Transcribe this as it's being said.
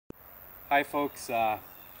Hi folks,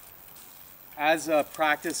 as a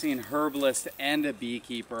practicing herbalist and a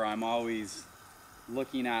beekeeper, I'm always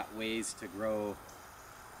looking at ways to grow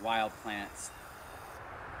wild plants,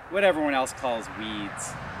 what everyone else calls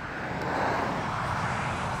weeds.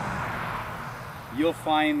 You'll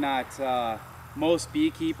find that most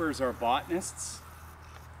beekeepers are botanists,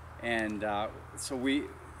 and so we,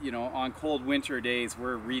 on cold winter days,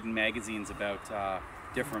 we're reading magazines about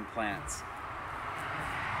different plants.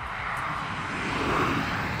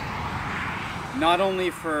 Not only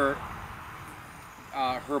for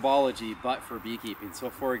herbology, but for beekeeping. So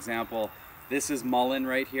for example, this is mullein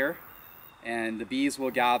right here, and the bees will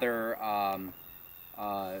gather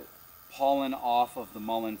pollen off of the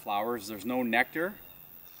mullein flowers. There's no nectar,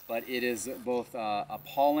 but it is both a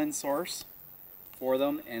pollen source for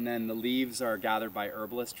them, and then the leaves are gathered by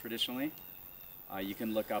herbalists traditionally. You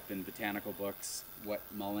can look up in botanical books what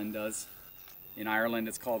mullein does. In Ireland,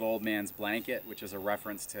 it's called old man's blanket, which is a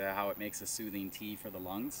reference to how it makes a soothing tea for the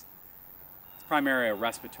lungs. It's primarily a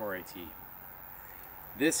respiratory tea.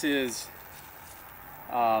 This is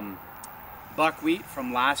buckwheat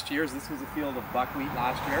from last year's. This was a field of buckwheat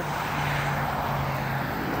last year.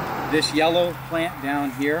 This yellow plant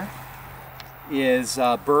down here is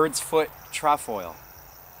bird's foot trefoil,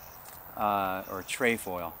 or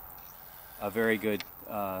trefoil. A very good,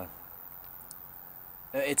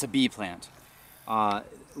 it's a bee plant.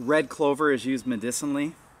 Red clover is used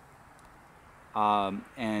medicinally,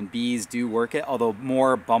 and bees do work it, although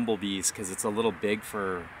more bumblebees because it's a little big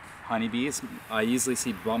for honeybees. I usually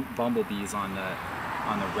see bumblebees on the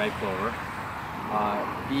red clover.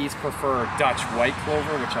 Bees prefer Dutch white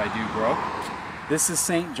clover, which I do grow. This is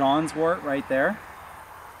St. John's wort right there.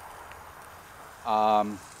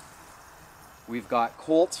 We've got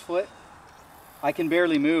colt's foot. I can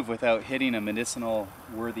barely move without hitting a medicinal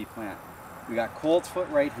worthy plant. We got colt's foot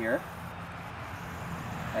right here.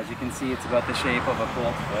 As you can see, it's about the shape of a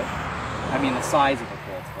colt's foot. I mean, the size of a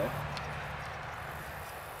colt's foot.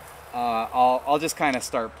 I'll just kind of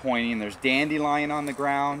start pointing. There's dandelion on the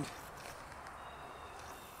ground.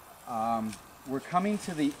 We're coming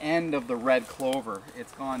to the end of the red clover.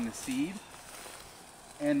 It's gone to seed.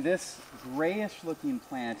 And this grayish looking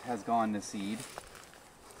plant has gone to seed.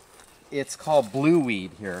 It's called blue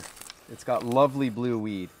weed here. It's got lovely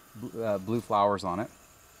blue flowers on it.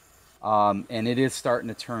 And it is starting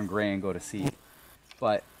to turn gray and go to seed.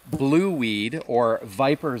 But blue weed, or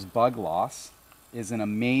viper's bug loss, is an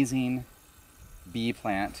amazing bee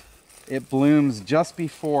plant. It blooms just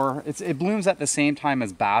before, it blooms at the same time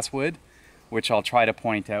as basswood, which I'll try to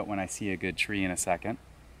point out when I see a good tree in a second.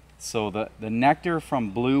 So the nectar from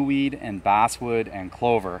blue weed and basswood and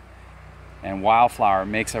clover and wildflower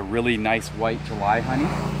makes a really nice white July honey.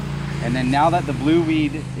 And then now that the blue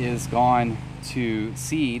weed is gone to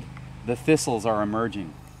seed, the thistles are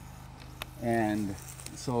emerging. And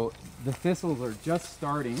so the thistles are just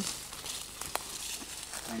starting.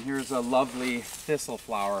 And here's a lovely thistle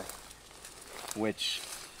flower, which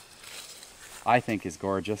I think is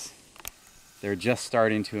gorgeous. They're just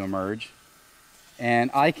starting to emerge. And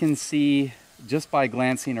I can see, just by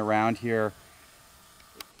glancing around here,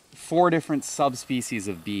 4 different subspecies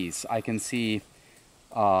of bees. I can see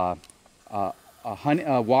a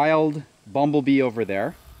wild bumblebee over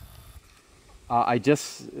there.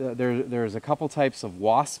 There's a couple types of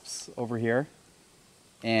wasps over here,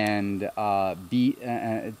 and 2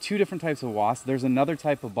 different types of wasps. There's another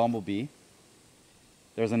type of bumblebee.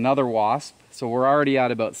 There's another wasp. So we're already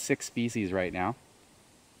at about 6 species right now.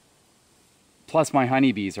 Plus my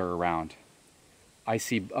honeybees are around. I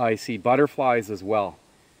see butterflies as well.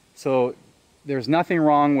 So there's nothing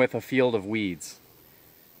wrong with a field of weeds.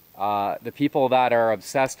 The people that are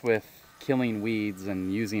obsessed with killing weeds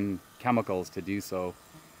and using chemicals to do so,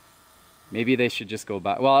 maybe they should just go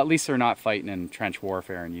back. Well, at least they're not fighting in trench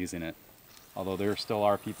warfare and using it. Although there still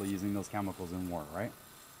are people using those chemicals in war, right?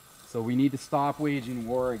 So we need to stop waging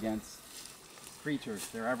war against creatures.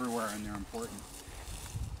 They're everywhere and they're important.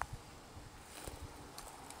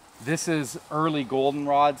 This is early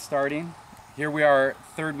goldenrod starting. Here we are,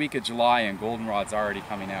 3rd week of July, and goldenrod's already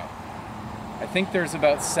coming out. I think there's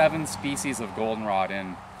about 7 species of goldenrod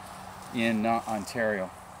in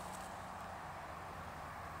Ontario.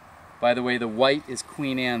 By the way, the white is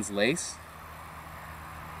Queen Anne's lace.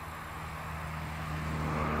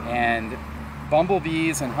 And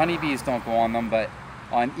bumblebees and honeybees don't go on them, but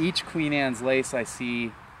on each Queen Anne's lace I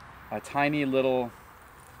see a tiny little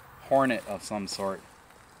hornet of some sort.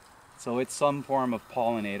 So it's some form of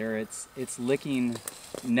pollinator. It's licking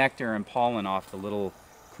nectar and pollen off the little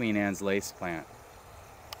Queen Anne's lace plant.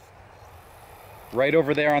 Right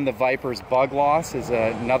over there on the viper's bug loss is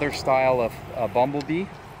another style of bumblebee.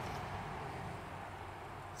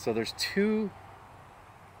 So there's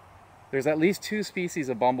at least two species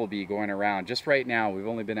of bumblebee going around. Just right now, we've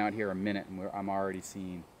only been out here a minute and I'm already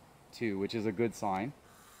seeing two, which is a good sign.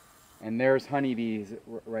 And there's honeybees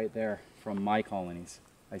right there from my colonies.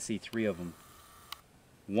 I see 3 of them.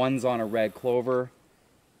 One's on a red clover,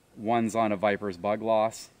 one's on a viper's bug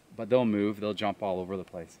loss, but they'll move, they'll jump all over the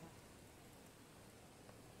place.